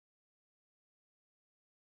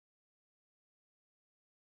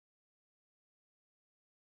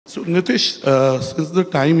So Nitish, since the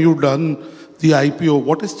time you've done the IPO,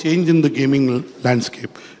 what has changed in the gaming landscape?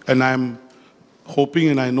 And I'm hoping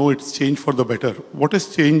and I know it's changed for the better. What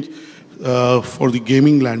has changed for the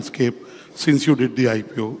gaming landscape since you did the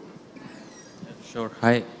IPO? Sure.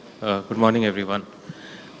 Hi. Good morning, everyone.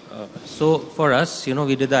 So for us,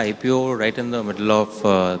 we did the IPO right in the middle of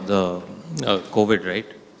the COVID, right?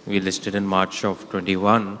 We listed in March of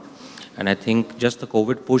 21. And I think just the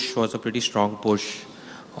COVID push was a pretty strong push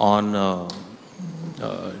on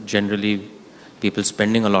generally people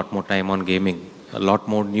spending a lot more time on gaming, a lot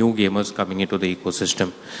more new gamers coming into the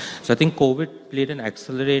ecosystem. So I think COVID played an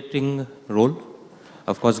accelerating role.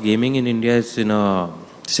 Of course, gaming in India is in a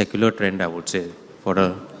secular trend, I would say, for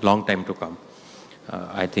a long time to come.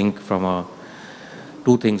 I think from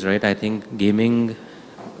two things, right? I think gaming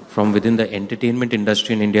from within the entertainment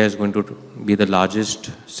industry in India is going to be the largest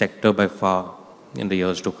sector by far in the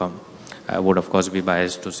years to come. I would, of course, be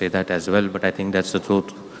biased to say that as well, but I think that's the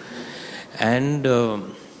truth. And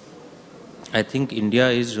I think India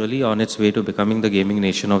is really on its way to becoming the gaming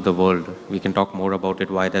nation of the world. We can talk more about it,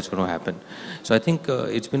 why that's going to happen. So I think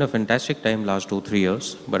it's been a fantastic time last 2-3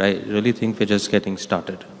 years, but I really think we're just getting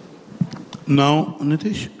started. Now,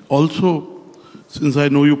 Nitish, also, since I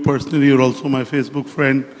know you personally, you're also my Facebook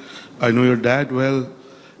friend, I know your dad well,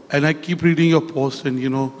 and I keep reading your posts,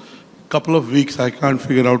 and couple of weeks, I can't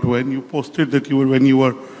figure out when, you posted that when you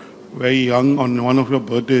were very young on one of your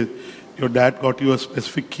birthdays, your dad got you a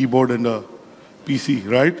specific keyboard and a PC,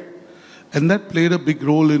 right? And that played a big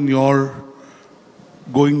role in your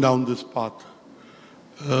going down this path.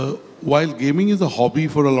 While gaming is a hobby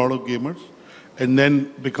for a lot of gamers, and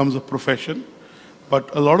then becomes a profession,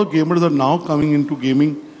 but a lot of gamers are now coming into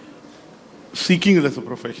gaming seeking it as a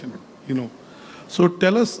profession, So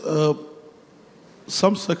tell us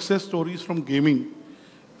some success stories from gaming,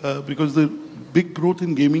 because the big growth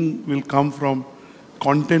in gaming will come from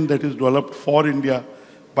content that is developed for India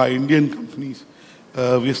by Indian companies.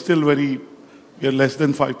 We're still we are less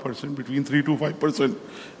than 5%, between 3 to 5%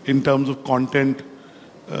 in terms of content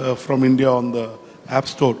from India on the App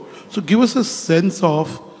Store. So give us a sense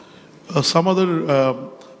of some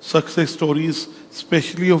other success stories,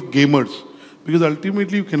 especially of gamers, because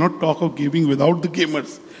ultimately you cannot talk of gaming without the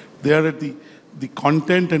gamers. They are at the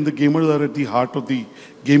content, and the gamers are at the heart of the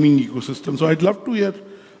gaming ecosystem. So I'd love to hear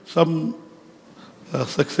some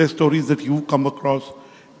success stories that you've come across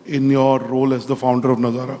in your role as the founder of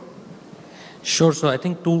Nazara. Sure. So I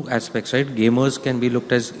think two aspects, right? Gamers can be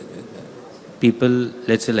looked as people,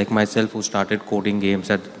 let's say like myself, who started coding games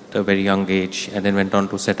at a very young age and then went on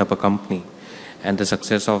to set up a company, and the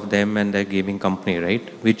success of them and their gaming company, right?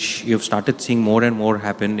 Which you've started seeing more and more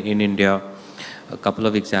happen in India. A couple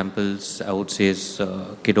of examples I would say is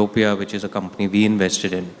Kidopia, which is a company we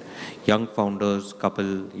invested in. Young founders,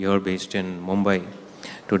 couple here based in Mumbai.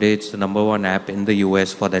 Today it's the #1 app in the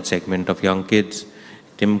US for that segment of young kids.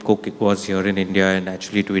 Tim Cook was here in India and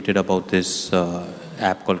actually tweeted about this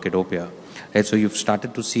app called Kidopia. Right, so you've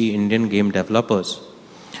started to see Indian game developers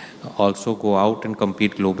also go out and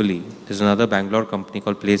compete globally. There's another Bangalore company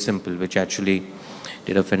called Play Simple, which actually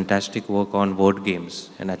did a fantastic work on word games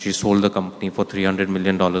and actually sold the company for $300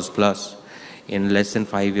 million plus in less than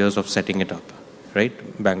 5 years of setting it up, right?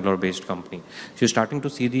 Bangalore-based company. So you're starting to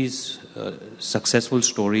see these successful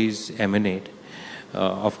stories emanate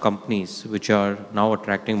of companies which are now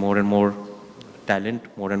attracting more and more talent,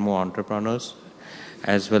 more and more entrepreneurs,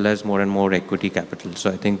 as well as more and more equity capital. So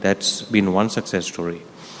I think that's been one success story.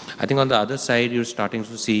 I think on the other side, you're starting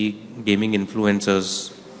to see gaming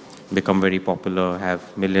influencers become very popular,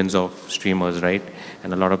 have millions of streamers, right?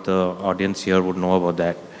 And a lot of the audience here would know about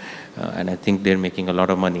that. And I think they're making a lot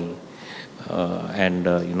of money and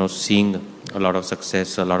seeing a lot of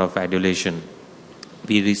success, a lot of adulation.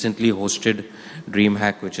 We recently hosted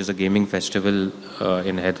DreamHack, which is a gaming festival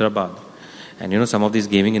in Hyderabad. And some of these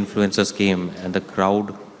gaming influencers came and the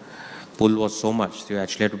crowd pull was so much, so you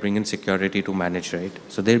actually had to bring in security to manage, right?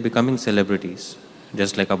 So they're becoming celebrities,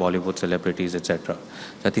 just like a Bollywood celebrities, etc.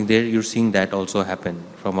 So I think there you're seeing that also happen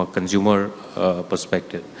from a consumer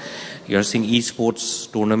perspective. You're seeing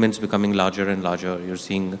esports tournaments becoming larger and larger. You're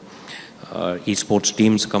seeing esports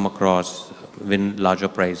teams come across, win larger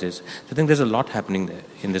prizes. So I think there's a lot happening there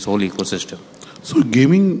in this whole ecosystem. So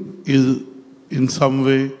gaming is in some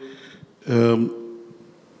way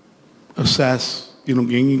a SaaS,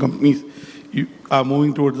 gaming companies are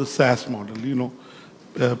moving towards a SaaS model,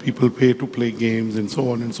 people pay to play games and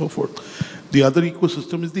so on and so forth. The other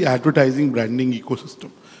ecosystem is the advertising branding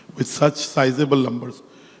ecosystem with such sizable numbers.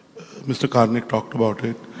 Mr. Karnik talked about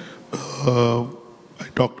it. I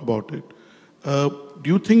talked about it. Do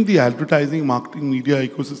you think the advertising, marketing, media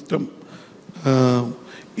ecosystem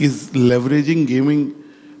is leveraging gaming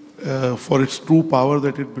for its true power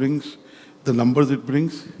that it brings, the numbers it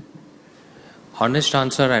brings? Honest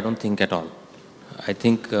answer, I don't think at all. I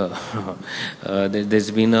think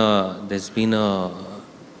there's been a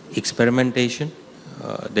experimentation.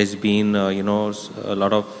 There's been a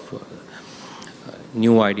lot of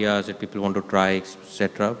new ideas that people want to try,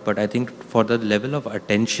 etc. But I think for the level of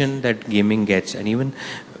attention that gaming gets, and even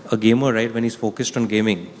a gamer, right, when he's focused on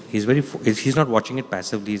gaming, he's not watching it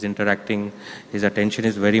passively. He's interacting. His attention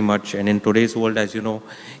is very much. And in today's world, as you know,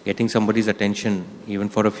 getting somebody's attention even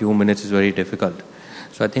for a few minutes is very difficult.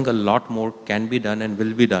 So I think a lot more can be done and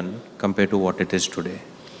will be done compared to what it is today.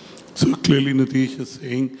 So clearly Nitish is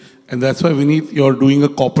saying, and that's why Vineet, you're doing a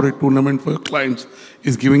corporate tournament for your clients,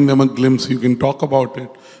 is giving them a glimpse. You can talk about it,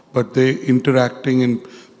 but they interacting and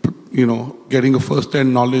getting a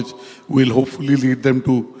first-hand knowledge will hopefully lead them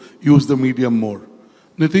to use the medium more.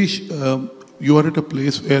 Nitish, you are at a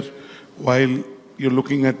place where while you're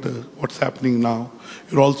looking at what's happening now,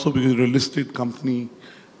 you're also, because you're a listed company,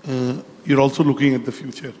 you're also looking at the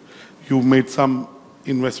future. You've made some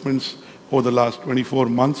investments over the last 24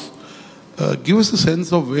 months. Give us a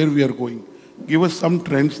sense of where we are going. Give us some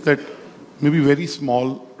trends that may be very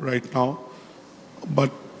small right now,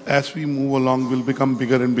 but as we move along will become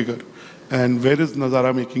bigger and bigger. And where is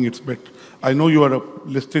Nazara making its bet? I know you are a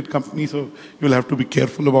listed company, so you'll have to be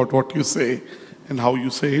careful about what you say and how you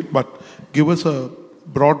say it, but give us a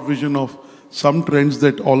broad vision of some trends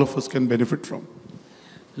that all of us can benefit from.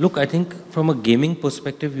 Look, I think from a gaming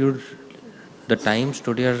perspective, the times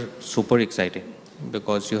today are super exciting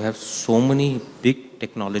because you have so many big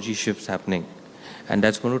technology shifts happening, and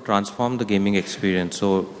that's going to transform the gaming experience.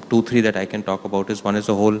 So 2, 3 that I can talk about is, one is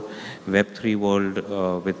the whole Web3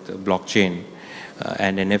 world with blockchain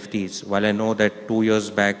and NFTs. While I know that 2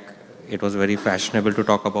 years back it was very fashionable to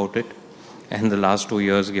talk about it, and the last 2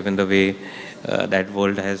 years, given the way that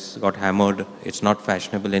world has got hammered, it's not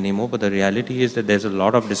fashionable anymore. But the reality is that there's a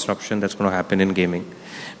lot of disruption that's going to happen in gaming,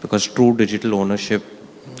 because true digital ownership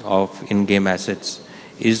of in-game assets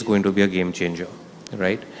is going to be a game changer,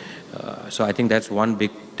 right? So I think that's one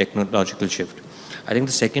big technological shift. I think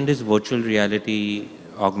the second is virtual reality,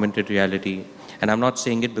 augmented reality. And I'm not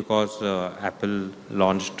saying it because Apple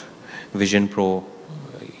launched Vision Pro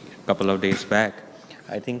a couple of days back.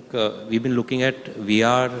 I think we've been looking at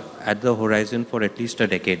VR at the horizon for at least a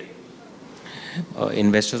decade.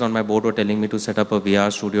 Investors on my board were telling me to set up a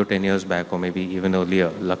VR studio 10 years back, or maybe even earlier.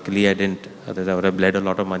 Luckily, I didn't. Otherwise, I would have bled a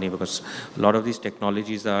lot of money, because a lot of these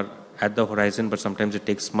technologies are at the horizon, but sometimes it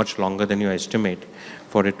takes much longer than you estimate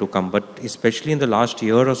for it to come. But especially in the last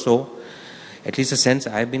year or so, at least the sense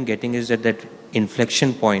I've been getting is that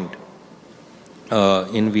inflection point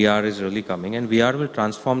in VR is really coming, and VR will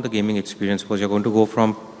transform the gaming experience, because you're going to go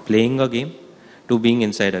from playing a game to being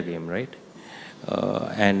inside a game, right?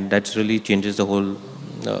 And that really changes the whole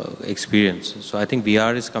experience. So I think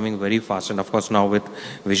VR is coming very fast, and of course now with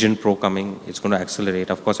Vision Pro coming, it's going to accelerate.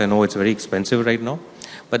 Of course, I know it's very expensive right now,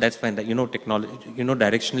 but that's fine. That technology,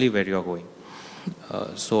 directionally where you're going.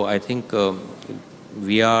 So I think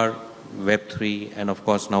VR, Web3, and of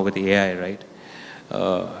course now with AI, right?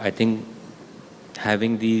 I think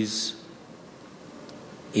having these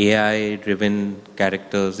AI-driven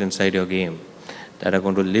characters inside your game that are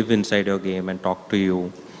going to live inside your game and talk to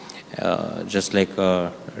you just like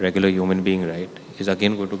a regular human being, right, is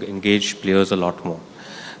again going to engage players a lot more.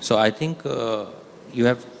 So I think you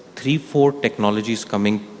have 3, 4 technologies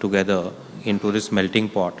coming together into this melting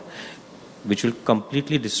pot, which will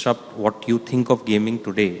completely disrupt what you think of gaming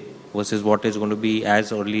today versus what is going to be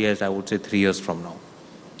as early as, I would say, 3 years from now,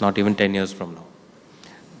 not even 10 years from now.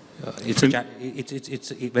 It's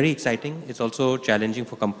very exciting. It's also challenging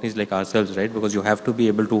for companies like ourselves, right? Because you have to be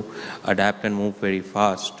able to adapt and move very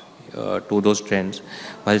fast to those trends,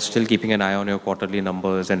 while still keeping an eye on your quarterly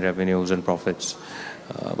numbers and revenues and profits.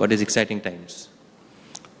 But it's exciting times.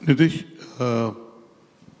 Nitish,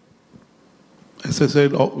 as I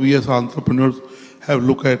said, we as entrepreneurs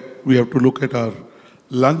we have to look at our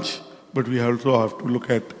lunch, but we also have to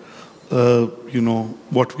look at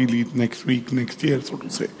what we'll eat next week, next year, so to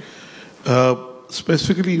say.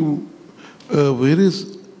 Specifically, where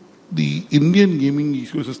is the Indian gaming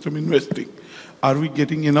ecosystem investing? Are we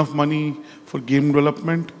getting enough money for game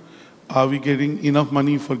development? Are we getting enough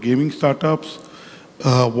money for gaming startups?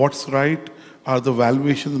 What's right? Are the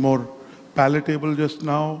valuations more palatable just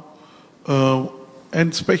now?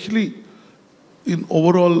 And especially in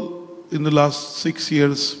the last 6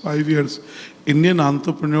 years, 5 years, Indian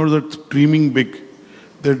entrepreneurs are dreaming big.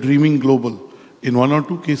 They're dreaming global. In one or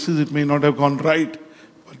two cases, it may not have gone right,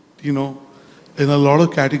 but in a lot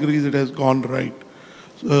of categories, it has gone right.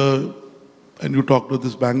 And you talked to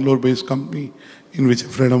this Bangalore-based company in which a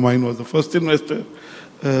friend of mine was the first investor,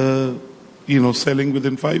 selling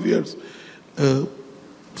within 5 years.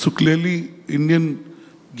 So clearly, Indian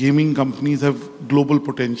gaming companies have global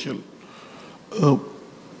potential.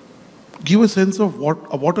 Give a sense of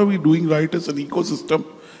what are we doing right as an ecosystem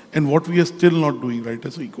and what we are still not doing right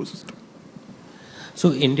as an ecosystem.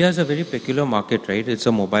 So India is a very peculiar market, right? It's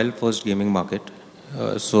a mobile-first gaming market.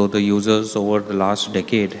 So the users over the last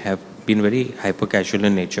decade have been very hyper-casual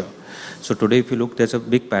in nature. So today, if you look, there's a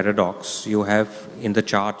big paradox. You have in the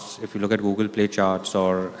charts, if you look at Google Play charts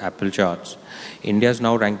or Apple charts, India is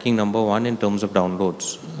now ranking #1 in terms of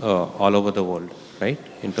downloads all over the world, right?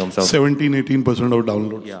 In terms of 17-18% of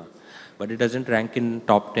downloads. Yeah, but it doesn't rank in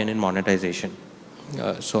top 10 in monetization.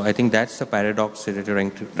 So I think that's the paradox that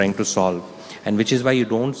you're trying to solve, and which is why you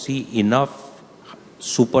don't see enough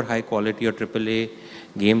super high quality or AAA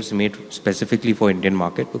games made specifically for Indian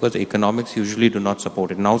market, because economics usually do not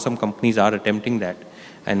support it. Now some companies are attempting that,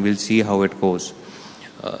 and we'll see how it goes.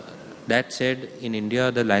 That said, in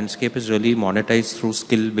India, the landscape is really monetized through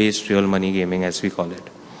skill-based real money gaming, as we call it.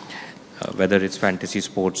 Whether it's fantasy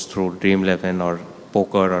sports through Dream 11 or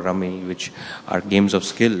poker or rummy, which are games of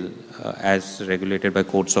skill as regulated by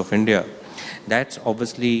courts of India, that's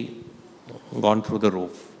obviously gone through the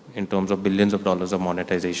roof in terms of billions of dollars of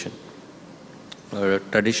monetization.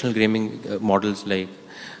 Traditional gaming models like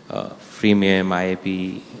freemium,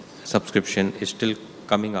 IAP, subscription is still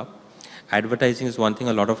coming up. Advertising is one thing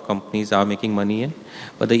a lot of companies are making money in,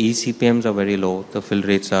 but the eCPMs are very low, the fill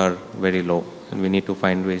rates are very low, and we need to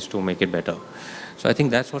find ways to make it better. So I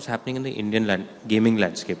think that's what's happening in the Indian gaming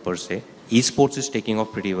landscape per se. Esports is taking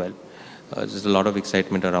off pretty well. There's a lot of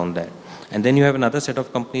excitement around that. And then you have another set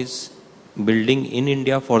of companies building in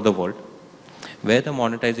India for the world, where the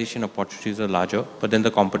monetization opportunities are larger, but then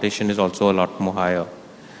the competition is also a lot more higher.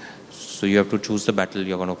 So you have to choose the battle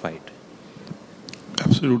you're going to fight.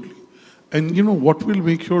 Absolutely. And what will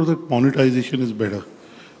make sure that monetization is better?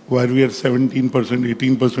 Where we are 17%,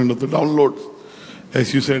 18% of the downloads,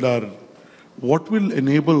 as you said, are what will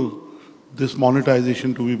enable this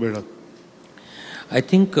monetization to be better? I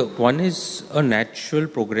think one is a natural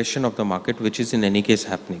progression of the market, which is in any case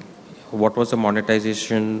happening. What was the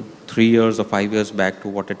monetization 3 years or 5 years back to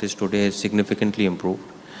what it is today has significantly improved.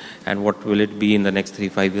 And what will it be in the next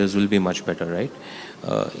 3-5 years will be much better, right?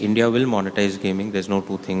 India will monetize gaming. There's no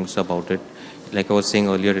two things about it. Like I was saying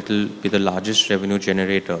earlier, it will be the largest revenue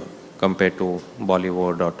generator compared to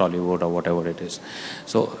Bollywood or Tollywood or whatever it is.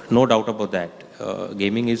 So no doubt about that.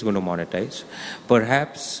 Gaming is going to monetize.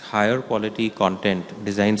 Perhaps higher quality content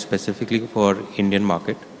designed specifically for Indian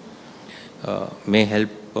market may help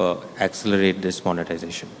accelerate this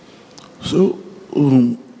monetization. So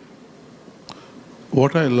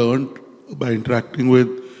what I learned by interacting with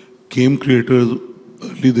game creators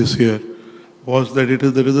early this year was that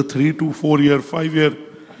there is a 3 to 4 year, 5 year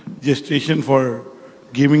gestation for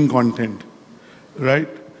gaming content, right?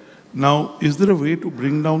 Now, is there a way to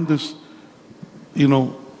bring down this,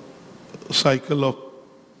 cycle of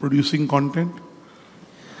producing content?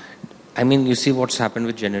 I mean, you see what's happened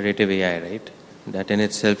with generative AI, right? That in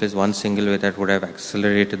itself is one single way that would have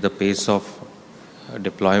accelerated the pace of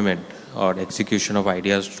deployment or execution of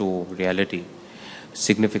ideas to reality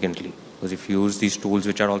significantly. Because if you use these tools,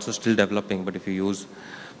 which are also still developing, but if you use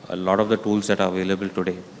a lot of the tools that are available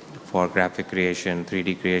today for graphic creation,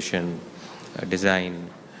 3D creation, design,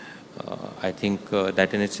 I think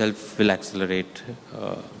that in itself will accelerate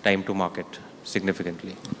time to market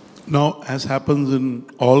significantly. Now, as happens in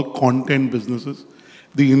all content businesses,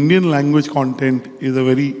 the Indian language content is a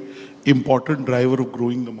very important driver of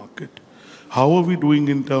growing the market. How are we doing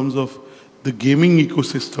in terms of the gaming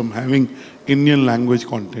ecosystem having Indian language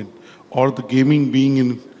content, or the gaming being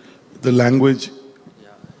in the language? Yeah.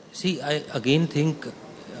 See, I again think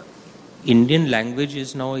Indian language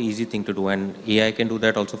is now an easy thing to do, and AI can do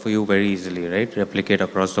that also for you very easily, right? Replicate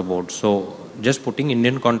across the board. So just putting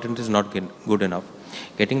Indian content is not good enough.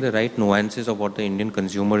 Getting the right nuances of what the Indian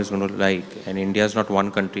consumer is going to like, and India is not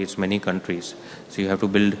one country, it's many countries. So you have to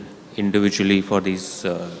build individually for these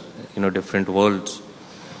different worlds,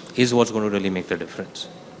 is what's going to really make the difference.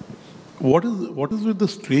 What is with the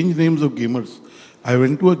strange names of gamers? I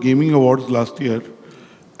went to a gaming awards last year,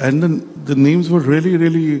 and the names were really,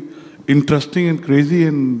 really interesting and crazy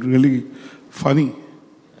and really funny.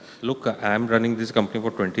 Look, I'm running this company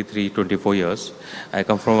for 23, 24 years. I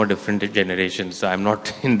come from a different generation, so I'm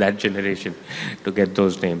not in that generation to get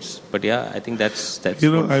those names. But yeah, I think that's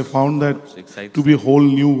I found that excites to be a whole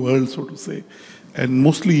new world, so to say, and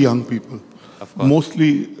mostly young people, Of course.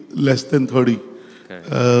 mostly less than 30. Correct.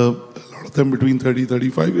 A lot of them between 30,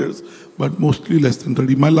 35 years, but mostly less than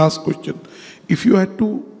 30. My last question, if you had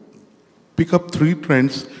to pick up 3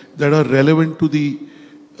 trends that are relevant to the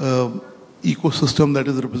ecosystem that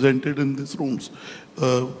is represented in these rooms.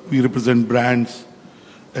 We represent brands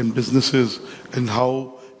and businesses and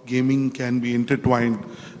how gaming can be intertwined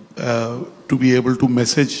to be able to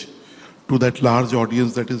message to that large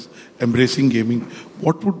audience that is embracing gaming.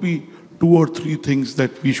 What would be 2 or 3 things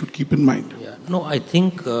that we should keep in mind? Yeah. No, I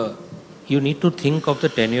think you need to think of the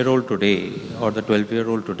 10-year-old today or the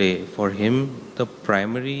 12-year-old today. For him, the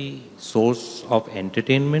primary source of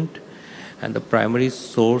entertainment and the primary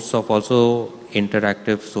source of also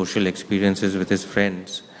interactive social experiences with his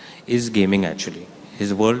friends is gaming actually.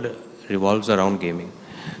 His world revolves around gaming.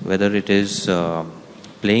 Whether it is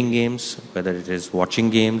playing games, whether it is watching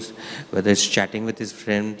games, whether it's chatting with his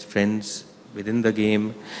friends within the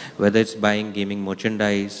game, whether it's buying gaming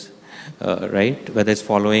merchandise, right? Whether it's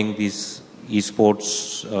following these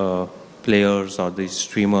esports players or these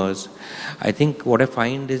streamers. I think what I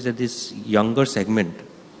find is that this younger segment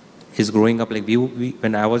is growing up. Like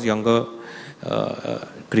when I was younger,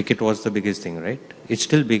 cricket was the biggest thing, right? It's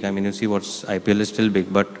still big. I mean, you see what's IPL is still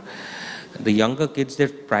big, but the younger kids, their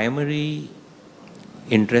primary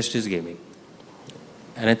interest is gaming.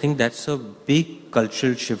 And I think that's a big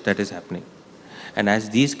cultural shift that is happening. And as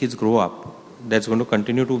these kids grow up, that's going to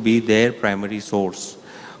continue to be their primary source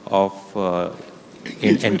of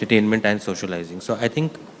entertainment and socializing. So I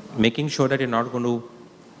think making sure that you're not going to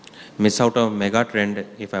miss out a mega trend,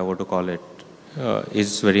 if I were to call it,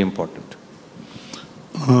 is very important.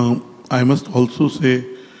 I must also say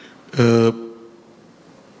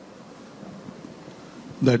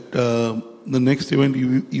that the next event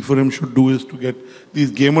E4M should do is to get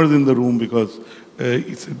these gamers in the room, because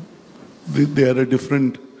they are a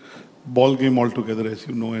different ball game altogether, as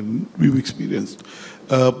you know, and we've experienced.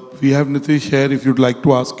 We have Nitish here. If you'd like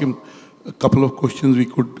to ask him a couple of questions, we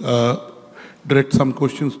could direct some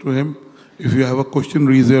questions to him. If you have a question,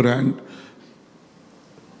 raise your hand.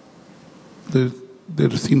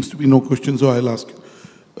 There seems to be no question, so I'll ask you.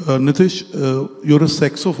 Nitish, you're a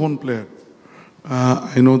saxophone player.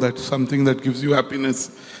 I know that's something that gives you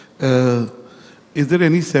happiness. Is there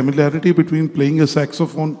any similarity between playing a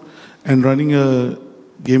saxophone and running a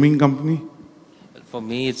gaming company? For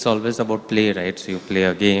me, it's always about play, right? So you play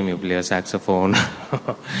a game, you play a saxophone.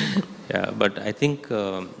 Yeah, but I think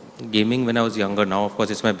gaming when I was younger, now of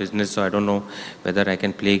course it's my business, so I don't know whether I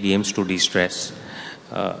can play games to de-stress,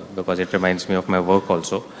 because it reminds me of my work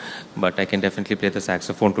also. But I can definitely play the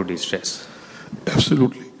saxophone to de-stress.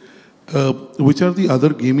 Absolutely. Which are the other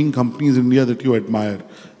gaming companies in India that you admire,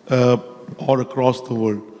 or across the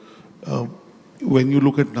world? When you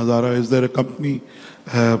look at Nazara, is there a company,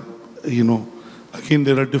 again,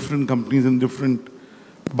 there are different companies in different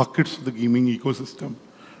buckets of the gaming ecosystem.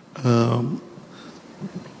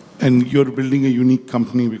 And you're building a unique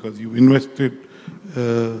company because you invested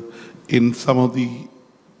in some of the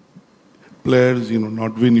players,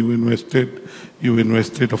 not when you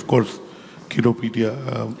invested, of course, Kidopedia.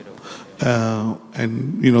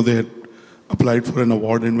 And, they had applied for an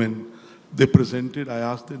award, and when they presented, I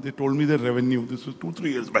asked them, they told me their revenue. This was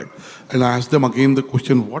 2-3 years back. And I asked them again the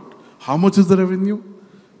question, how much is the revenue?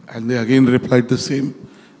 And they again replied the same.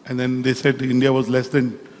 And then they said India was less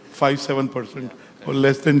than 5-7% or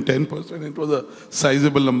less than 10%. It was a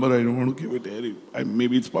sizable number. I don't want to give it here.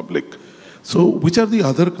 Maybe it's public. So which are the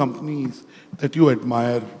other companies that you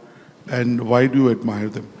admire, and why do you admire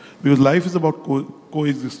them? Because life is about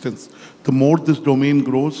coexistence. The more this domain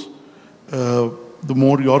grows, the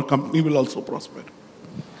more your company will also prosper.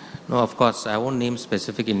 No, of course, I won't name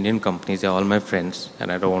specific Indian companies. They're all my friends,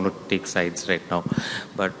 and I don't want to take sides right now.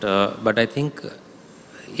 But I think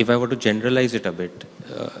if I were to generalize it a bit,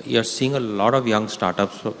 you're seeing a lot of young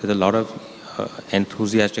startups with a lot of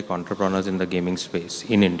enthusiastic entrepreneurs in the gaming space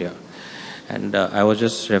in India. And I was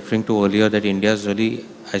just referring to earlier that India is really,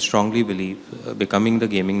 I strongly believe, becoming the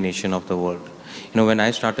gaming nation of the world. When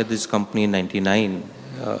I started this company in '99,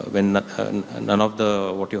 when none of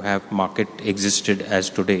the what you have market existed as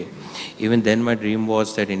today, even then my dream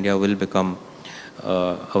was that India will become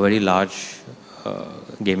a very large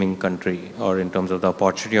gaming country, or in terms of the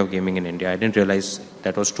opportunity of gaming in India. I didn't realize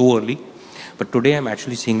that was too early, but today I'm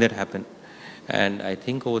actually seeing that happen. And I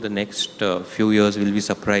think over the next few years, we'll be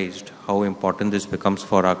surprised how important this becomes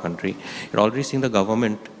for our country. You're already seeing the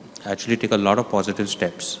government actually take a lot of positive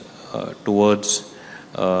steps towards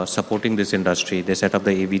supporting this industry. They set up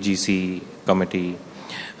the AVGC committee.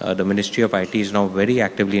 The Ministry of IT is now very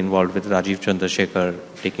actively involved with Rajiv Chandrasekhar,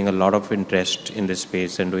 taking a lot of interest in this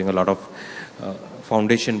space and doing a lot of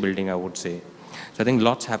foundation building, I would say. So I think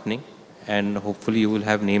lots happening, and hopefully you will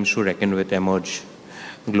have names to reckon with emerge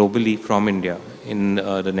globally from India in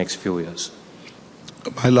the next few years.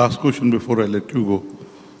 My last question before I let you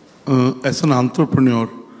go. As an entrepreneur,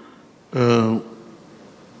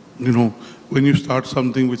 when you start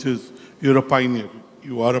something which is, you're a pioneer,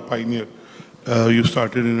 you are a pioneer. You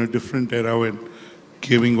started in a different era when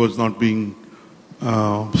gaming was not being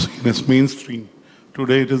seen as mainstream.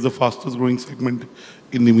 Today it is the fastest growing segment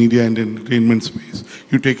in the media and entertainment space.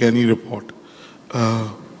 You take any report.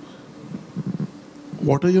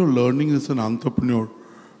 What are your learnings as an entrepreneur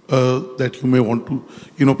that you may want to,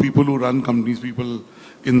 people who run companies, people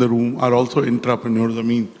in the room are also entrepreneurs. I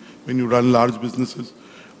mean, when you run large businesses,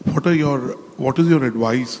 what is your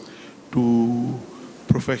advice to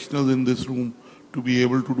professionals in this room to be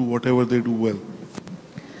able to do whatever they do well?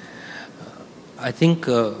 I think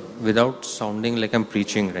without sounding like I'm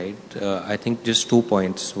preaching, right, I think just 2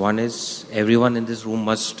 points. One is everyone in this room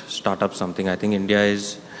must start up something. I think India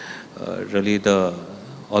is really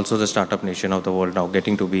also the startup nation of the world now,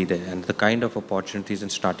 getting to be there. And the kind of opportunities in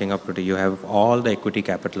starting up today, you have all the equity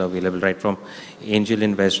capital available, right from angel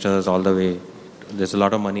investors all the way. There's a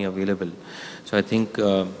lot of money available. So I think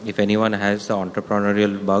if anyone has the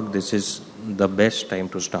entrepreneurial bug, this is the best time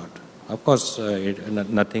to start. Of course,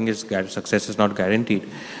 nothing is success is not guaranteed,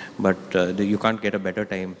 but you can't get a better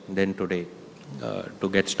time than today to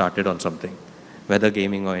get started on something, whether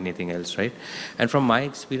gaming or anything else, right? And from my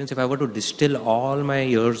experience, if I were to distill all my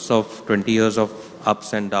 20 years of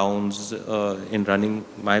ups and downs in running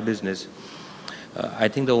my business, I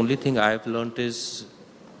think the only thing I've learned is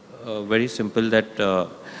very simple, that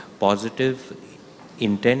positive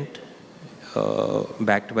intent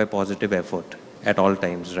backed by positive effort at all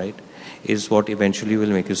times, right, is what eventually will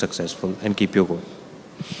make you successful and keep you going.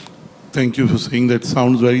 Thank you for saying that.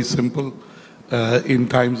 Sounds very simple. In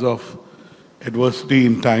times of adversity,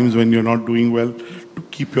 in times when you're not doing well, to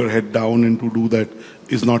keep your head down and to do that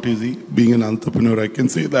is not easy. Being an entrepreneur, I can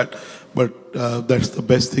say that. But that's the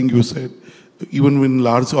best thing you said. Even in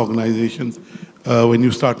large organizations, when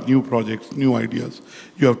you start new projects, new ideas,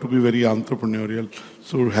 you have to be very entrepreneurial.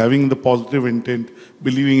 So having the positive intent,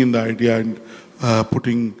 believing in the idea and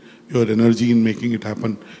putting your energy in making it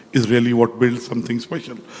happen is really what builds something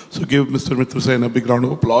special. So give Mr. Mittersain a big round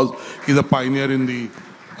of applause. He's a pioneer in the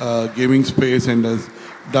gaming space and has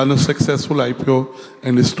done a successful IPO,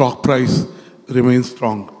 and his stock price remains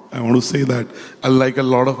strong. I want to say that, unlike a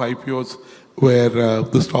lot of IPOs where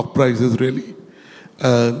the stock price is really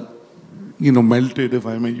melted, if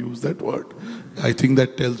I may use that word. I think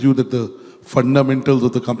that tells you that the fundamentals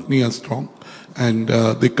of the company are strong, and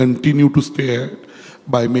they continue to stay ahead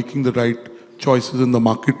by making the right choices in the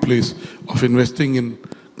marketplace of investing in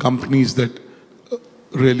companies that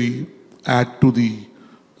really add to the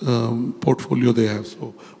portfolio they have.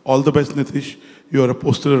 So all the best, Nitish. You are a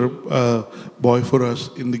poster boy for us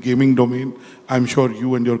in the gaming domain. I'm sure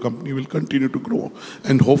you and your company will continue to grow,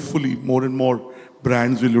 and hopefully more and more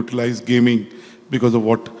brands will utilize gaming because of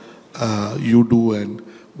what you do and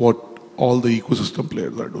what all the ecosystem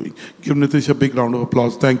players are doing. Give Nitish a big round of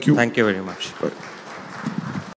applause. Thank you. Thank you very much.